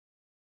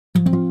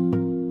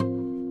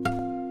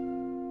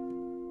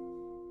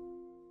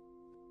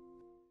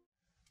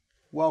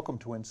Welcome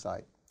to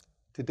Insight.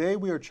 Today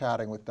we are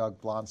chatting with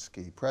Doug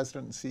Blonsky,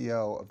 President and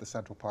CEO of the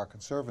Central Park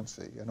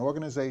Conservancy, an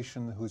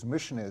organization whose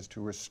mission is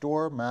to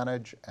restore,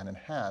 manage, and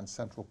enhance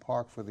Central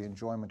Park for the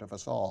enjoyment of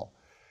us all.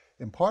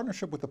 In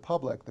partnership with the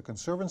public, the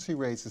Conservancy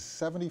raises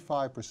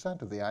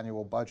 75% of the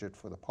annual budget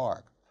for the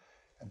park.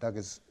 And Doug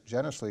has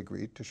generously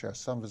agreed to share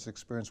some of his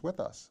experience with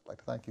us. I'd like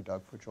to thank you,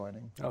 Doug, for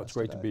joining us. Oh, it's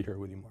great to be here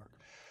with you, Mark.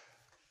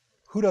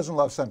 Who doesn't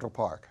love Central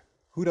Park?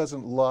 Who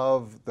doesn't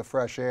love the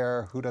fresh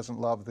air? Who doesn't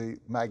love the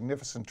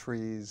magnificent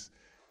trees?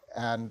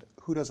 And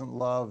who doesn't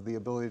love the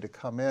ability to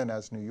come in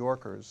as New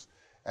Yorkers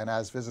and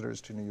as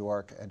visitors to New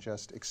York and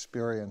just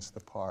experience the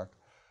park?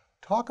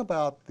 Talk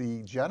about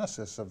the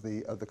genesis of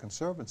the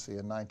Conservancy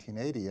in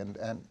 1980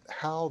 and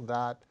how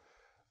that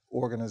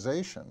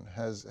organization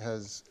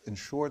has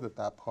ensured that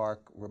that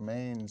park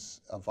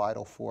remains a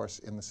vital force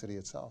in the city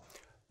itself.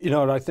 You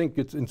know, and I think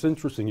it's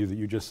interesting that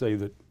you just say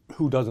that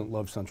who doesn't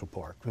love Central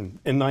Park? And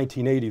in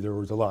 1980, there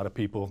was a lot of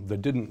people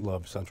that didn't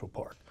love Central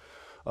Park.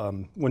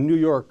 When New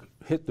York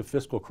hit the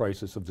fiscal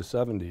crisis of the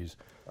 70s,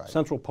 right.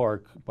 Central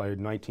Park by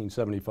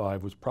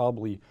 1975 was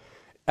probably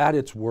at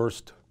its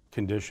worst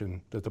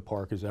condition that the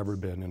park has ever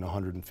been in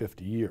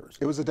 150 years.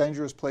 It was a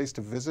dangerous place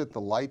to visit.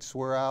 The lights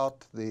were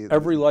out.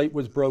 Every light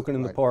was broken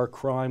in right. the park.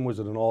 Crime was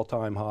at an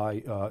all-time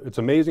high. It's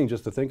amazing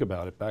just to think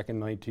about it. Back in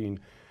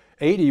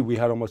 1980, we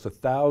had almost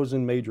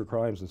 1,000 major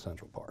crimes in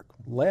Central Park.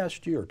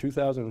 Last year,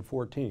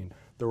 2014,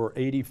 there were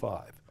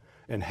 85.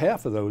 And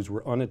half of those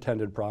were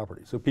unattended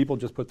property. So people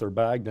just put their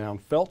bag down,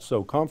 felt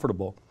so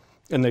comfortable,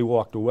 and they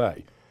walked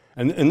away.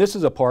 And this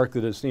is a park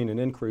that has seen an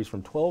increase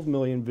from 12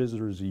 million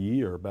visitors a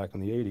year back in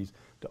the 80s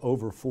to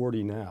over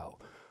 40 now.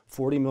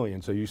 40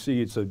 million. So you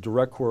see it's a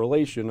direct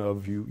correlation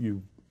of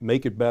you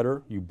make it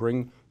better, you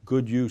bring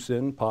good use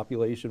in,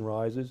 population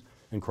rises,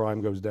 and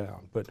crime goes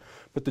down. But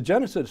the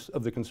genesis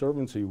of the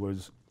Conservancy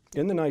was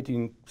in the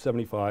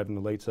 1975 and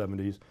the late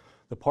 70s,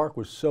 the park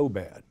was so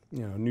bad.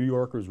 You know, New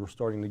Yorkers were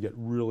starting to get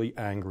really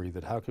angry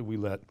that how could we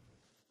let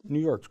New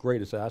York's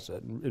greatest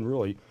asset, and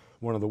really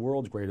one of the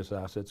world's greatest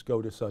assets,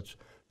 go to such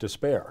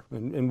despair.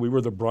 And we were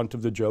the brunt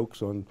of the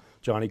jokes on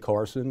Johnny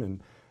Carson,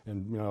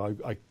 and you know,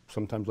 I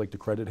sometimes like to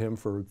credit him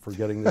for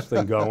getting this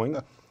thing going.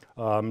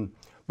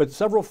 But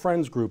several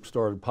friends groups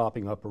started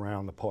popping up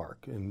around the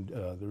park, and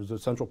there was a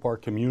Central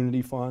Park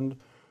Community Fund,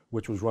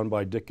 which was run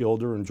by Dick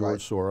Gilder and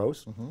George right.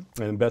 Soros.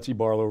 Mm-hmm. And Betsy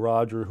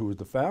Barlow-Roger, who was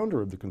the founder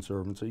of the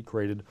Conservancy,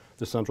 created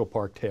the Central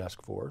Park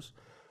Task Force.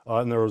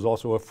 And there was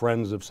also a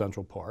Friends of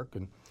Central Park.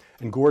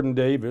 And Gordon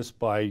Davis,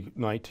 by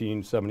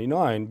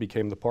 1979,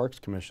 became the Parks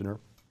Commissioner.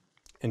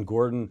 And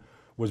Gordon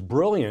was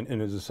brilliant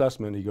in his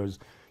assessment. He goes,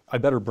 I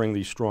better bring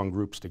these strong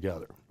groups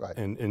together. Right.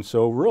 And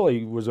so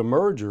really was a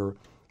merger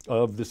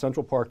of the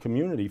Central Park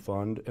Community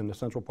Fund and the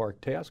Central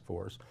Park Task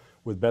Force,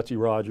 with Betsy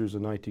Rogers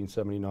in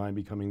 1979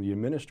 becoming the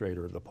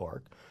administrator of the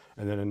park,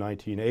 and then in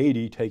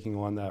 1980 taking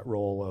on that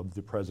role of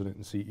the president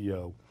and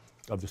CEO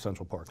of the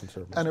Central Park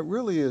Conservancy. And it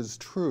really is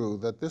true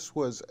that this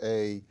was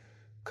a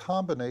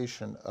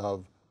combination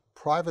of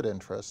private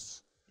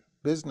interests,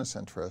 business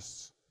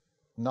interests,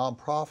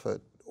 nonprofit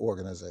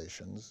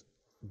organizations.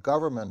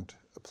 Government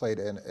played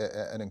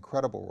an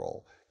incredible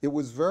role. It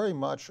was very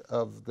much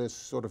of this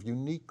sort of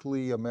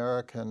uniquely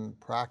American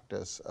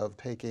practice of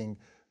taking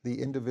the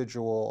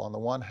individual on the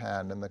one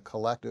hand and the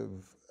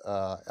collective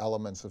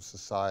elements of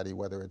society,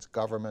 whether it's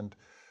government,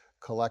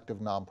 collective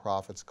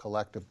nonprofits,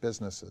 collective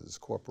businesses,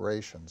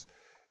 corporations,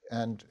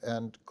 and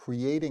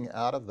creating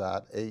out of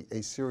that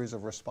a series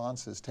of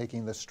responses,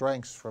 taking the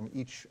strengths from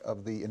each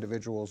of the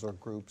individuals or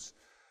groups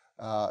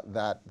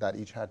that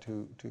each had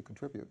to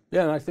contribute.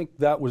 Yeah, and I think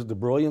that was the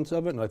brilliance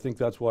of it, and I think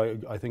that's why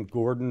I think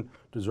Gordon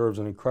deserves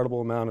an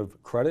incredible amount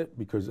of credit,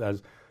 because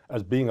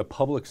as being a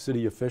public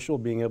city official,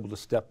 being able to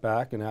step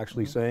back and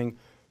actually mm-hmm. saying,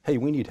 hey,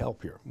 we need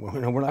help here.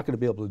 We're not going to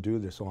be able to do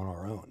this on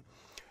our own.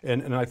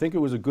 And I think it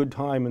was a good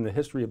time in the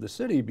history of the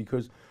city,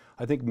 because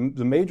I think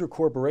the major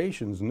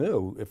corporations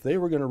knew if they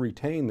were going to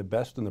retain the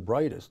best and the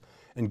brightest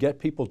and get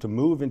people to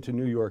move into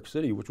New York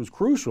City, which was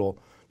crucial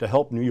to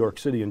help New York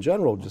City in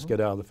general just mm-hmm.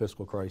 get out of the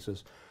fiscal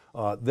crisis,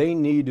 they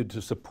needed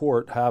to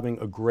support having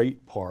a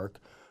great park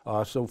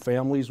so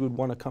families would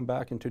want to come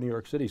back into New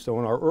York City. So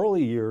in our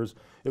early years,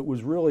 it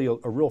was really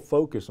a real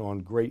focus on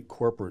great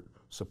corporate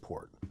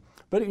support.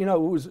 But you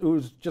know, it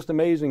was just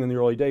amazing in the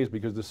early days,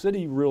 because the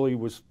city really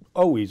was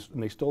always,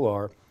 and they still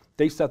are,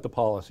 they set the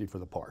policy for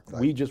the park.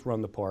 Right. We just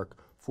run the park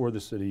for the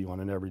city on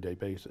an everyday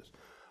basis.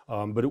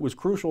 But it was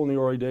crucial in the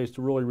early days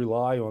to really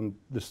rely on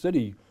the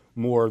city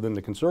more than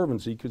the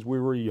Conservancy, because we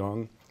were a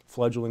young,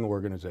 fledgling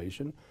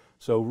organization.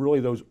 So really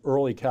those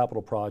early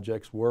capital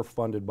projects were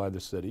funded by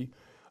the city.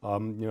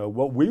 You know,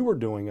 what we were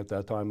doing at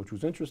that time, which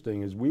was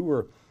interesting, is we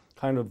were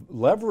kind of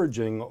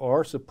leveraging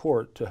our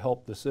support to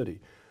help the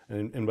city.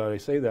 And when I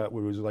say that, it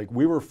was like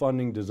we were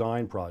funding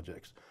design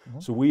projects. Mm-hmm.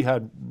 So we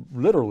had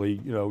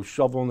literally, you know,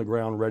 shovel in the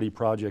ground ready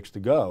projects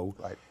to go.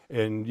 Right.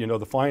 And, you know,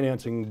 the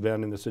financing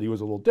then in the city was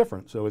a little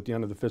different. So at the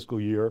end of the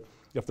fiscal year,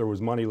 if there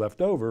was money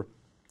left over,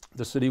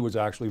 the city was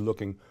actually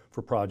looking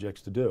for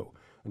projects to do.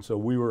 And so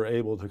we were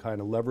able to kind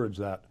of leverage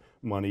that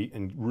money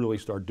and really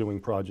start doing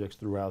projects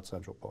throughout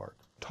Central Park.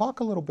 Talk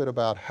a little bit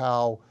about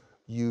how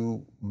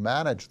you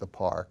manage the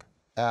park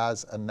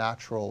as a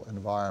natural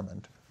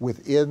environment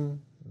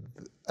within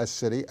a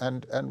city,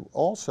 and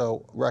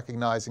also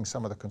recognizing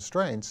some of the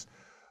constraints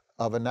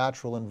of a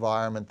natural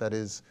environment that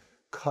is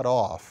cut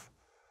off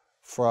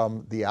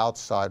from the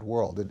outside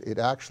world. It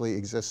actually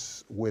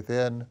exists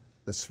within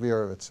the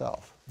sphere of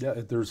itself. Yeah,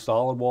 there's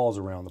solid walls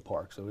around the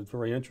park, so it's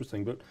very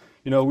interesting. But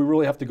we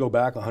really have to go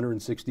back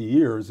 160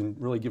 years and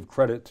really give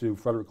credit to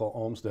Frederick Law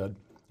Olmsted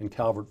and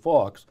Calvert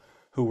Vaux,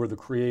 who were the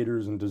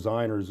creators and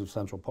designers of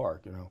Central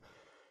Park.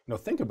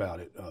 Think about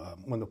it.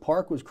 When the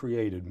park was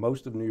created,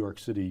 most of New York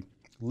City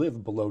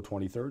lived below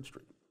 23rd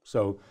Street.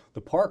 So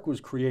the park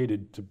was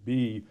created to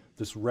be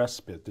this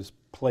respite, this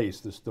place,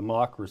 this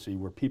democracy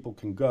where people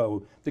can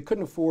go. They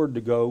couldn't afford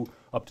to go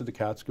up to the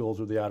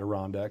Catskills or the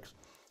Adirondacks,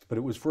 but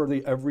it was for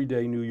the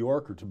everyday New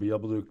Yorker to be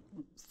able to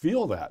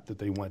feel that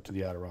they went to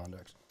the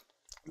Adirondacks.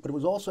 But it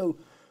was also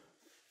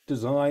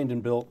designed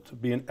and built to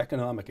be an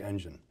economic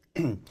engine.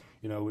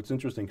 It's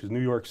interesting because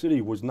New York City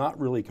was not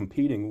really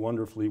competing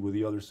wonderfully with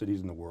the other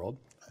cities in the world.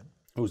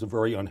 It was a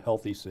very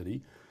unhealthy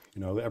city.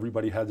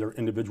 Everybody had their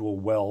individual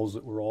wells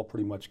that were all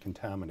pretty much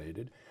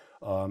contaminated.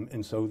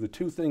 And so the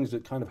two things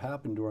that kind of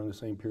happened during the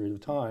same period of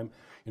time,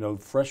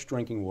 fresh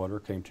drinking water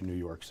came to New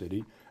York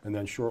City, and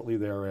then shortly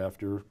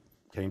thereafter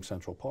came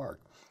Central Park.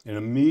 And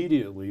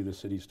immediately the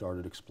city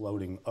started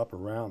exploding up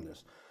around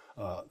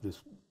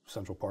this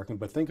Central Park.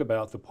 But think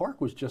about, the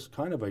park was just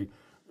kind of a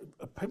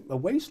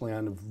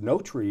wasteland of no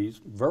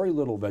trees, very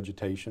little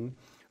vegetation,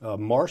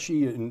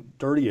 marshy and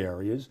dirty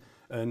areas.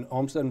 And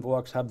Olmsted and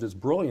Vaux have this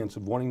brilliance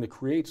of wanting to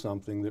create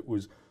something that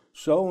was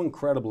so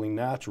incredibly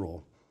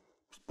natural,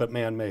 but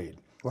man-made.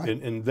 Right.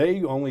 And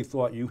they only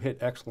thought you hit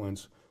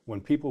excellence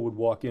when people would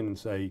walk in and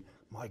say,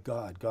 my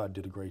God, God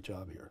did a great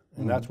job here.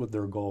 And that's what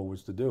their goal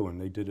was to do, and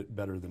they did it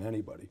better than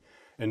anybody.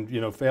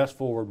 And fast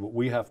forward, what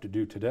we have to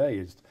do today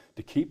is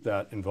to keep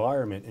that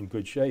environment in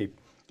good shape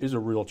is a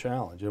real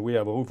challenge. And we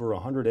have over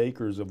 100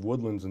 acres of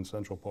woodlands in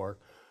Central Park,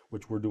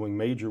 which we're doing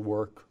major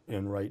work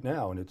in right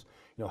now. And it's,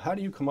 how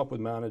do you come up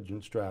with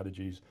management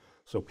strategies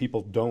so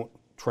people don't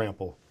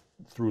trample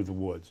through the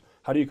woods?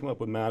 How do you come up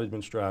with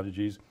management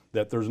strategies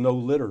that there's no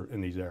litter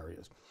in these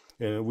areas?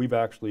 And we've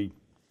actually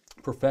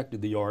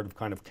perfected the art of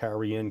kind of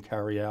carry in,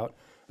 carry out.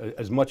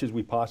 As much as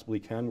we possibly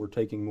can, we're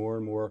taking more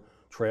and more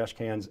trash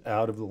cans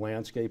out of the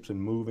landscapes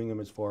and moving them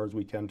as far as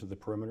we can to the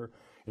perimeter.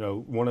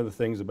 One of the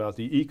things about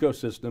the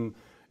ecosystem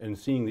and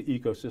seeing the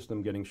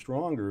ecosystem getting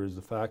stronger is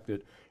the fact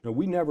that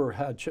we never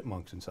had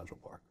chipmunks in Central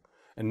Park.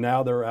 And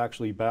now they're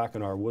actually back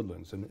in our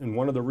woodlands. And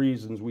one of the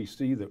reasons we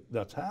see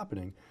that's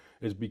happening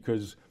is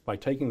because by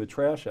taking the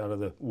trash out of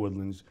the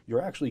woodlands,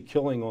 you're actually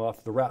killing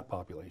off the rat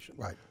population,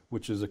 right,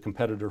 which is a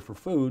competitor for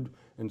food.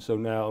 And so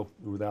now,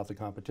 without the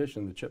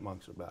competition, the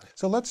chipmunks are back.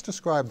 So let's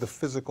describe the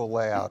physical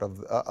layout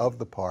of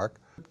the park.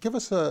 Give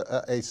us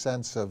a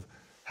sense of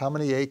how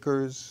many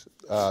acres,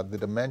 the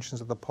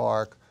dimensions of the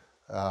park,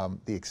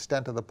 the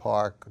extent of the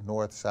park,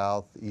 north,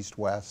 south, east,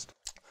 west.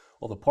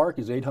 Well, the park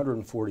is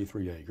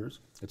 843 acres.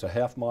 It's a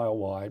half-mile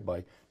wide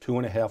by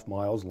 2.5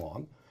 miles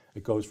long.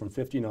 It goes from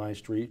 59th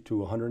Street to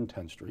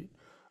 110th Street.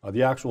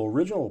 The actual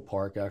original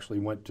park actually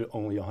went to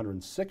only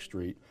 106th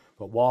Street,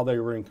 but while they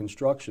were in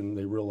construction,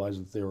 they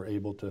realized that they were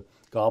able to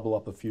gobble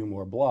up a few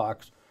more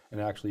blocks and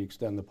actually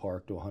extend the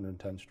park to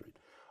 110th Street.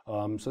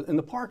 And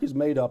the park is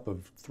made up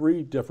of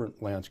 3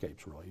 different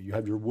landscapes, really. You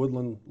have your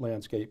woodland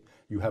landscape,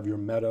 you have your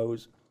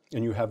meadows,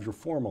 and you have your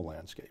formal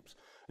landscapes.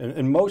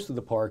 And most of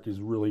the park is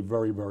really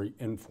very, very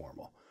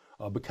informal.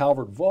 But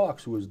Calvert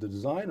Vaux, who was the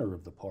designer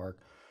of the park,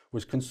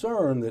 was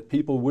concerned that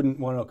people wouldn't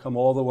want to come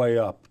all the way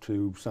up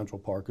to Central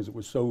Park because it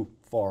was so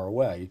far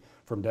away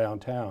from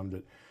downtown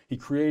that he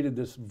created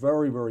this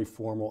very, very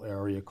formal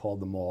area called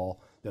the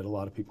Mall that a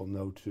lot of people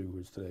know too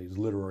as today's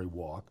Literary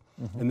Walk.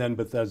 And then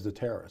Bethesda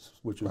Terrace,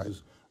 which is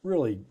this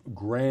really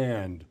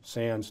grand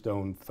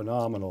sandstone,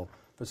 phenomenal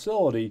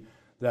facility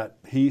that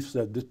he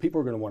said people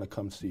are going to want to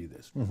come see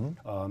this.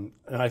 And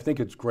I think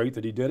it's great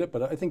that he did it,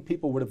 but I think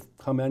people would have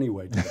come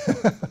anyway to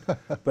the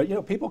park.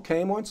 But people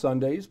came on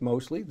Sundays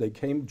mostly. They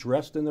came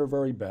dressed in their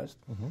very best.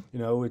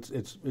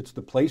 It's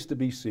the place to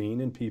be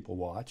seen and people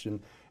watch.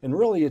 And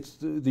really it's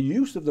the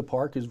use of the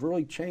park has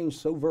really changed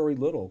so very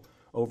little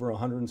over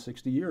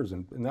 160 years,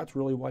 and that's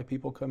really why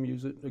people come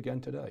use it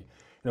again today.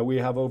 We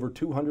have over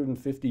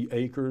 250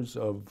 acres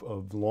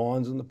of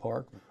lawns in the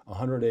park,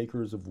 100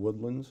 acres of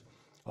woodlands.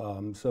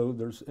 So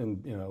there's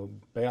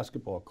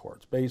basketball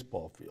courts,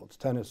 baseball fields,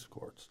 tennis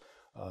courts.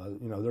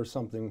 There's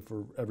something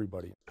for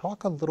everybody.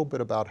 Talk a little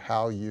bit about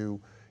how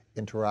you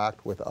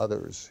interact with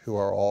others who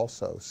are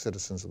also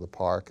citizens of the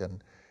park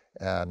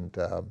and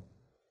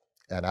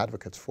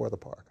advocates for the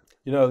park.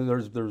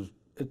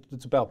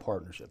 It's about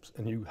partnerships,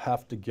 and you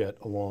have to get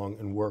along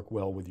and work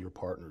well with your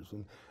partners.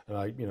 And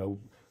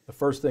the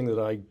first thing that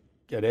I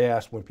get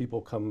asked when people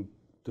come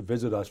to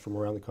visit us from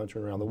around the country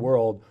and around the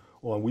world,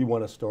 we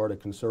want to start a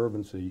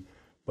conservancy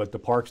but the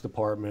Parks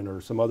Department or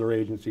some other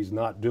agency's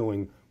not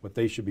doing what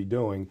they should be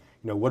doing,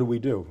 what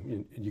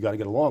do? You got to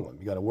get along with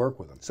them. You got to work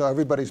with them. So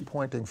everybody's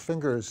pointing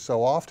fingers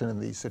so often in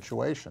these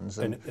situations.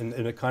 And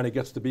it kind of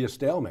gets to be a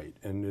stalemate,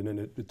 and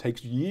it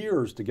takes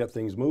years to get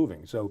things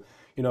moving. So,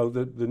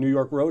 the New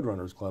York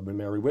Roadrunners Club and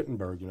Mary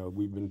Wittenberg,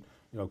 we've been,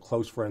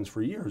 close friends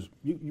for years.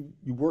 You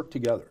work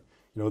together.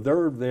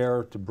 They're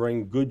there to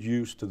bring good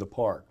use to the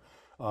park.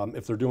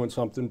 If they're doing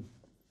something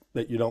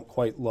that you don't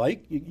quite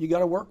like, you got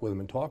to work with them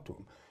and talk to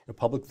them.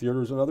 Public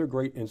theater is another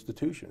great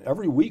institution.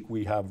 Every week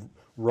we have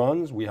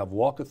runs, we have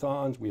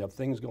walkathons, we have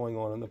things going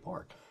on in the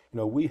park.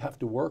 We have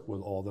to work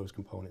with all those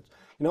components.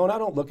 And I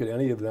don't look at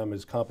any of them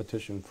as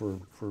competition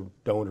for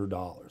donor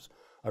dollars.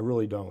 I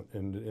really don't.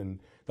 And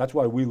that's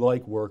why we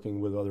like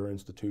working with other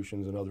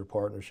institutions and other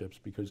partnerships,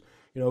 because,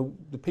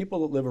 the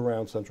people that live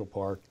around Central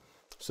Park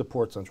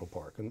support Central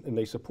Park, and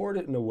they support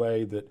it in a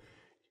way that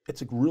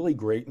it's a really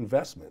great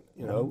investment.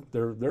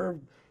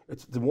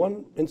 It's the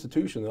one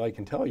institution that I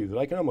can tell you that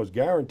I can almost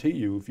guarantee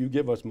you, if you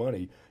give us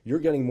money, you're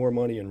getting more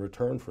money in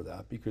return for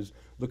that, because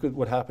look at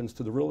what happens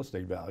to the real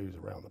estate values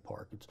around the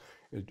park.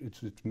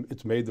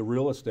 It's made the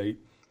real estate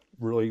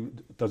really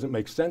doesn't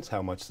make sense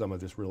how much some of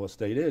this real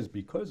estate is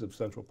because of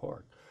Central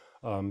Park.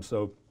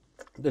 So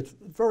there's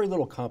very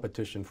little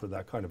competition for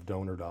that kind of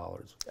donor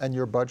dollars. And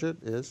your budget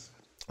is?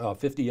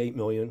 $58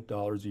 million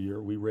a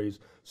year. We raise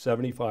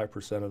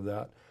 75% of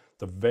that.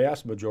 The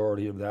vast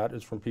majority of that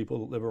is from people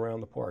that live around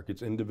the park.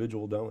 It's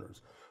individual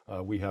donors.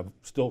 We have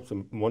still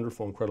some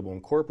wonderful, incredible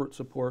corporate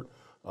support,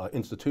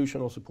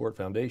 institutional support,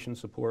 foundation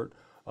support.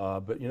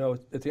 But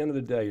at the end of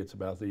the day, it's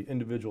about the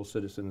individual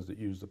citizens that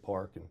use the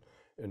park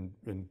and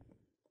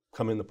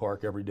come in the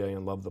park every day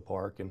and love the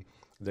park, and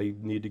they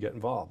need to get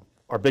involved.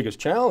 Our biggest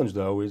challenge,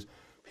 though, is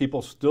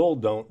people still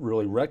don't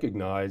really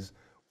recognize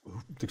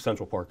the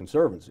Central Park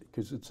Conservancy,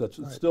 because it's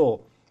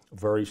still a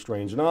very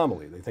strange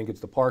anomaly. They think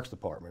it's the Parks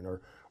Department,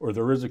 or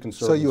there is a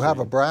Conservancy. So you have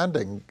a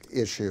branding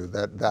issue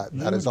that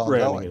is ongoing.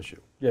 Branding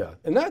issue, yeah,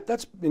 and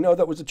that's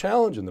that was a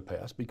challenge in the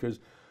past, because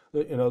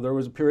there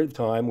was a period of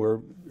time where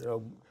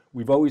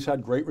we've always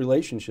had great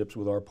relationships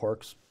with our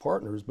parks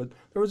partners, but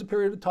there was a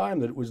period of time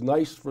that it was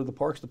nice for the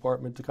Parks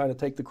Department to kind of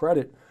take the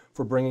credit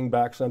for bringing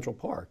back Central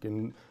Park,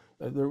 and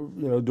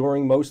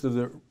during most of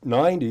the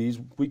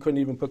 90s, we couldn't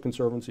even put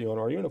Conservancy on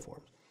our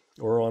uniforms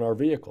or on our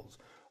vehicles.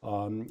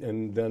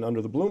 And then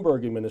under the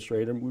Bloomberg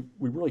administration,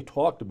 we really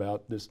talked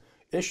about this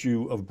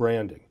issue of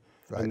branding.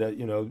 Right. And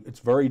that, it's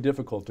very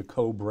difficult to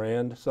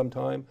co-brand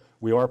sometime.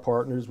 We are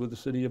partners with the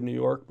city of New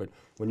York, but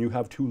when you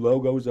have two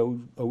logos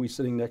always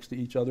sitting next to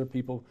each other,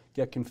 people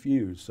get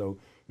confused. So,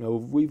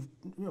 we've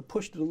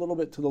pushed it a little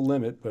bit to the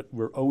limit, but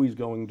we're always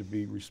going to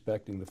be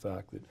respecting the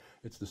fact that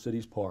it's the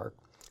city's park.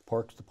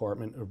 Parks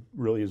Department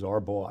really is our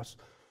boss.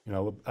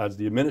 As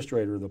the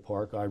administrator of the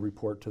park, I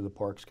report to the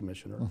Parks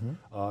Commissioner,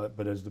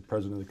 but as the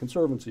president of the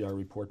Conservancy, I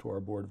report to our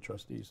Board of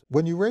Trustees.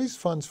 When you raise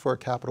funds for a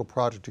capital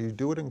project, do you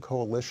do it in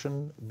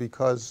coalition?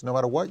 Because no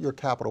matter what your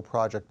capital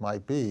project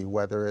might be,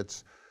 whether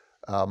it's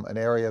an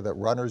area that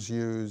runners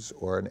use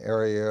or an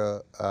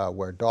area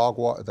where dog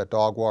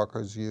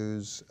walkers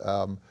use,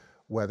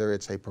 whether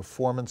it's a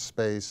performance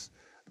space,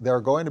 there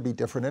are going to be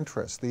different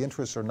interests. The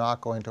interests are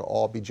not going to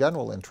all be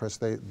general interests.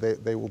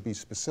 They will be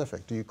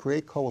specific. Do you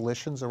create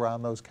coalitions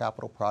around those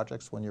capital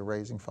projects when you're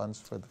raising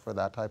funds for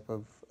that type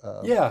of?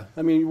 Yeah,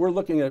 we're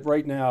looking at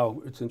right now,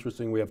 it's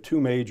interesting, we have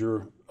two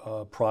major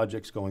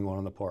projects going on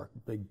in the park,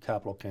 big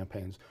capital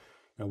campaigns.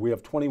 We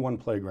have 21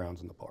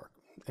 playgrounds in the park.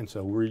 And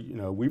so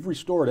we've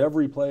restored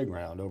every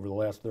playground over the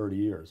last 30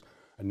 years.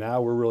 And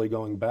now we're really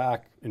going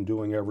back and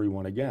doing every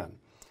one again.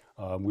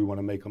 We want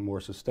to make them more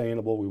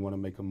sustainable. We want to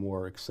make them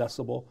more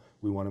accessible.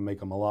 We want to make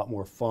them a lot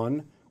more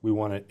fun. We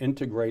want to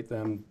integrate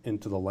them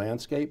into the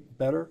landscape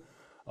better.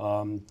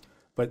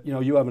 But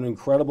you have an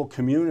incredible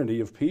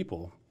community of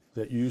people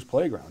that use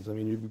playgrounds.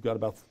 You've got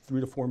about 3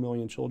 to 4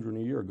 million children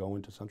a year go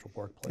into Central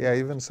Park playgrounds. Yeah,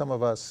 even some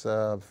of us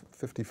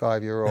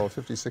 55-year-old,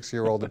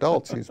 56-year-old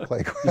adults use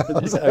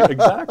playgrounds. Yeah,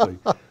 exactly.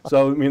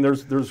 So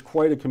there's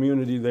quite a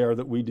community there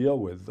that we deal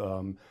with.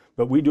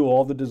 But we do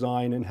all the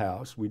design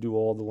in-house. We do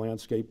all the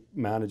landscape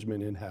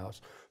management in-house.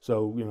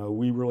 So,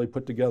 we really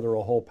put together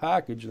a whole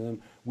package, and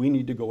then we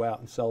need to go out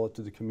and sell it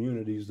to the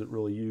communities that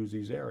really use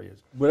these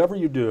areas. Whatever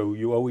you do,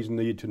 you always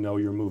need to know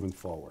you're moving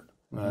forward.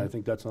 I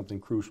think that's something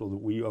crucial that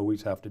we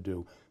always have to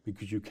do,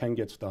 because you can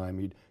get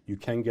stymied, you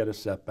can get a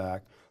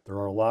setback. There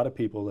are a lot of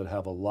people that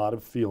have a lot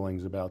of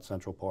feelings about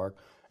Central Park.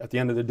 At the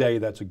end of the day,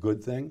 that's a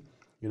good thing.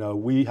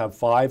 We have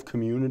 5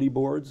 community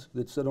boards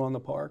that sit on the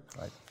park.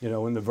 Right.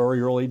 In the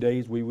very early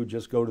days, we would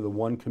just go to the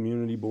one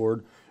community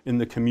board in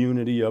the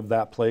community of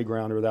that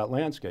playground or that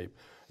landscape.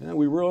 And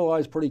we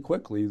realized pretty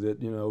quickly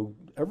that,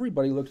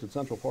 everybody looks at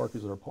Central Park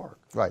as their park.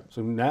 Right.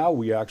 So now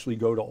we actually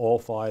go to all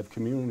 5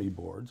 community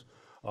boards,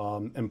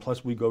 and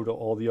plus we go to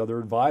all the other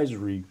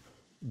advisory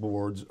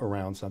boards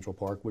around Central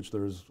Park, which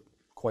there's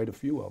quite a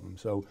few of them.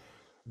 So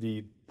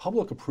the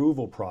public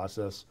approval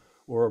process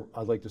or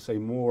I'd like to say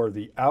more,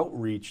 the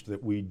outreach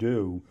that we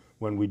do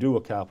when we do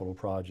a capital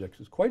project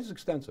is quite as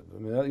extensive. I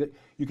mean,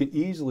 you can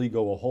easily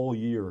go a whole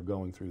year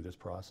going through this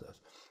process.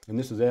 And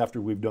this is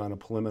after we've done a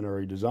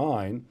preliminary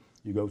design.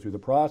 You go through the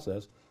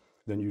process,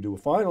 then you do a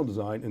final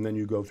design, and then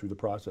you go through the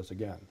process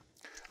again.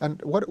 And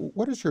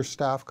what does your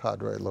staff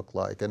cadre look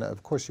like? And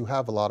of course, you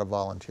have a lot of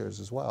volunteers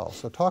as well.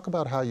 So talk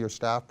about how your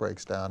staff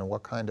breaks down and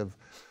what kind of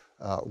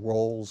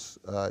roles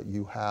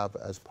you have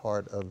as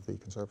part of the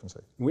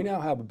Conservancy. We now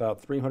have about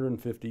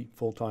 350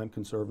 full-time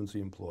Conservancy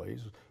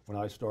employees. When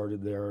I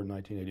started there in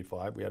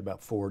 1985, we had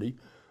about 40.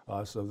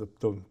 So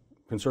the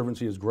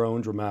Conservancy has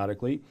grown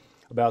dramatically.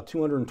 About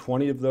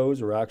 220 of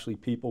those are actually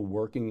people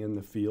working in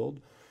the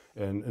field.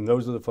 And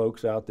those are the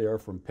folks out there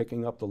from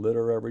picking up the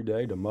litter every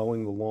day to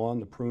mowing the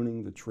lawn, to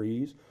pruning the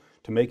trees,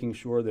 to making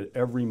sure that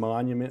every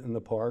monument in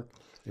the park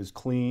is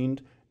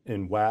cleaned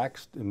and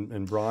waxed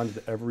and bronzed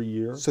every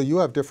year. So you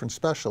have different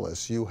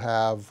specialists. You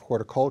have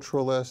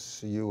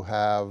horticulturalists, you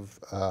have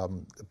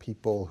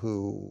people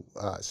who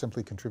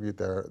simply contribute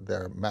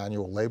their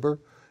manual labor.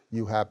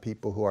 You have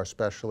people who are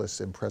specialists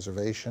in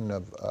preservation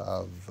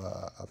of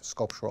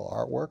sculptural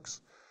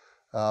artworks.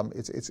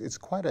 It's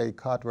quite a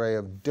cadre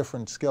of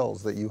different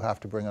skills that you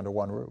have to bring under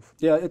one roof.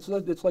 Yeah, it's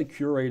like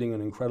curating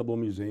an incredible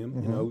museum.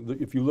 You know,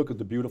 if you look at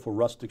the beautiful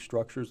rustic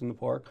structures in the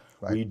park,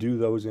 we do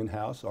those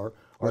in-house. Our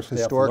staff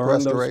historic learn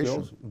restoration.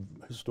 those skills.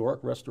 Historic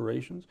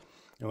restorations.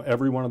 You know,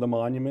 every one of the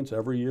monuments,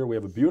 every year we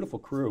have a beautiful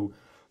crew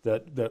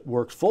that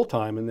works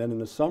full-time, and then in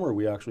the summer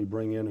we actually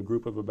bring in a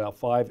group of about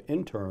 5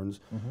 interns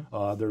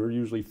that are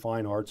usually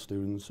fine art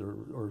students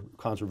or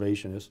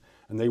conservationists,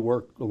 and they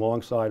work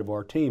alongside of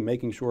our team,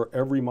 making sure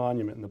every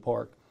monument in the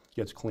park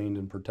gets cleaned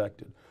and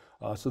protected.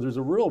 So there's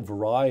a real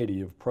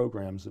variety of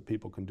programs that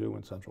people can do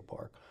in Central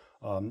Park.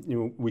 You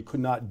know, we could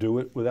not do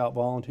it without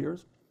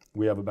volunteers.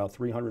 We have about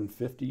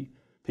 350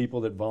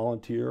 people that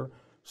volunteer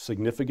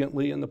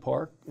significantly in the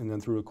park, and then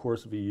through the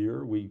course of a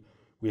year we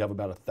have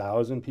about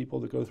 1,000 people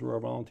that go through our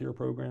volunteer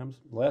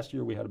programs. Last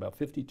year we had about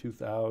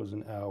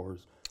 52,000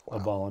 hours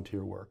of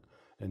volunteer work.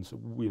 And so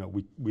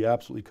we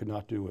absolutely could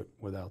not do it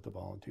without the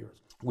volunteers.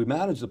 We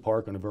manage the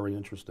park in a very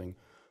interesting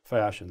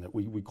fashion that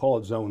we call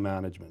it zone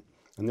management.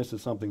 And this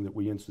is something that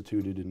we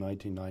instituted in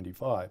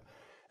 1995.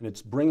 And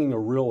it's bringing a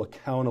real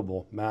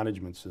accountable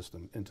management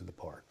system into the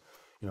park.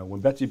 You know,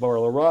 when Betsy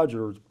Barlow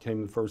Rogers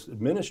became the first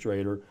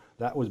administrator,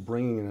 that was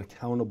bringing an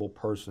accountable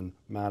person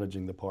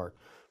managing the park.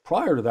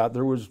 Prior to that,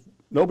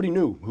 nobody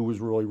knew who was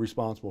really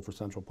responsible for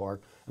Central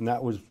Park, and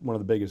that was one of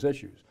the biggest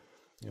issues.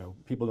 You know,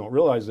 people don't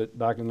realize that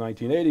back in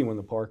 1980, when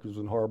the park was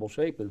in horrible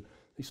shape,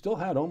 they still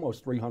had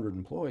almost 300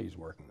 employees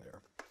working there.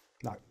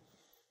 Not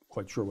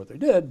quite sure what they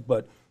did,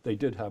 but they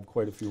did have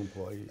quite a few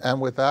employees.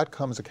 And with that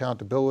comes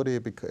accountability.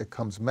 It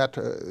comes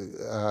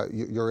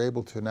you're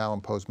able to now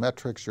impose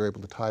metrics. You're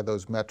able to tie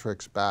those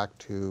metrics back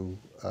to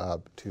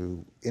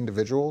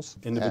individuals.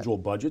 Individual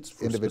budgets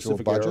for individual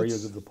specific budgets.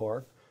 areas of the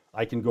park.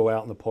 I can go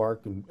out in the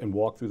park and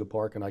walk through the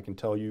park, and I can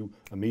tell you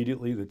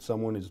immediately that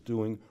someone is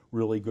doing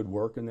really good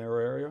work in their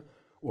area,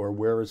 or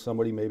where is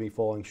somebody maybe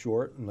falling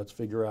short, and let's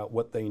figure out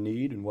what they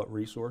need and what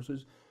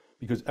resources.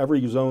 Because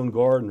every zone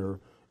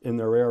gardener in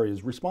their area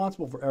is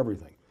responsible for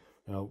everything.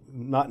 You know,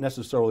 not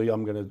necessarily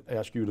I'm going to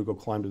ask you to go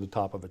climb to the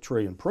top of a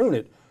tree and prune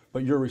it,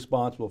 but you're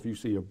responsible if you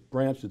see a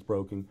branch that's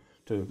broken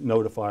to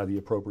notify the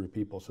appropriate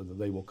people so that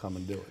they will come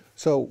and do it.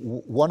 So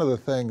one of the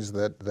things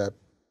that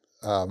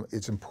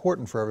it's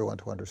important for everyone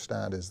to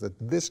understand is that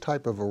this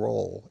type of a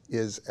role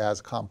is as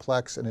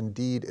complex and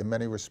indeed in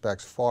many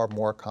respects far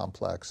more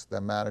complex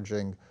than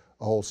managing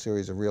a whole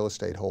series of real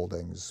estate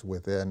holdings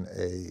within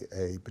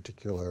a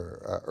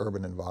particular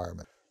urban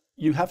environment.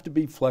 You have to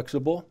be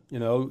flexible, you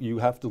know, you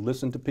have to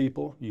listen to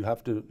people, you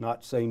have to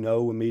not say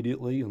no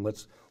immediately and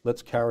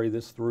let's carry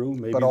this through.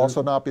 Maybe but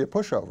also not be a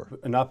pushover.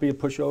 And not be a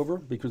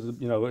pushover, because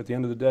you know, at the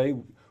end of the day,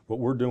 what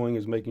we're doing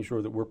is making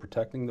sure that we're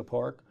protecting the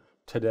park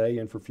today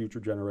and for future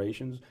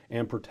generations,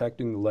 and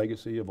protecting the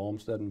legacy of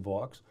Olmsted and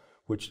Vaux,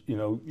 which, you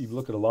know, you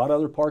look at a lot of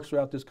other parks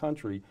throughout this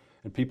country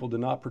and people did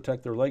not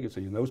protect their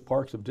legacy, and those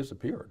parks have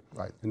disappeared.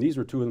 Right. And these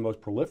are two of the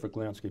most prolific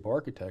landscape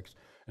architects,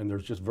 and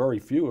there's just very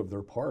few of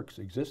their parks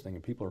existing,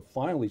 and people are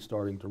finally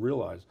starting to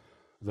realize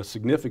the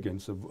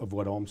significance of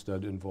what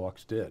Olmsted and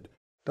Vaux did.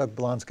 Doug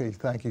Blonsky,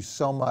 thank you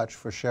so much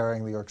for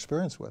sharing your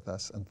experience with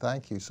us, and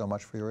thank you so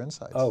much for your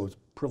insights. Oh, it's a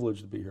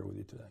privilege to be here with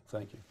you today.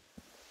 Thank you.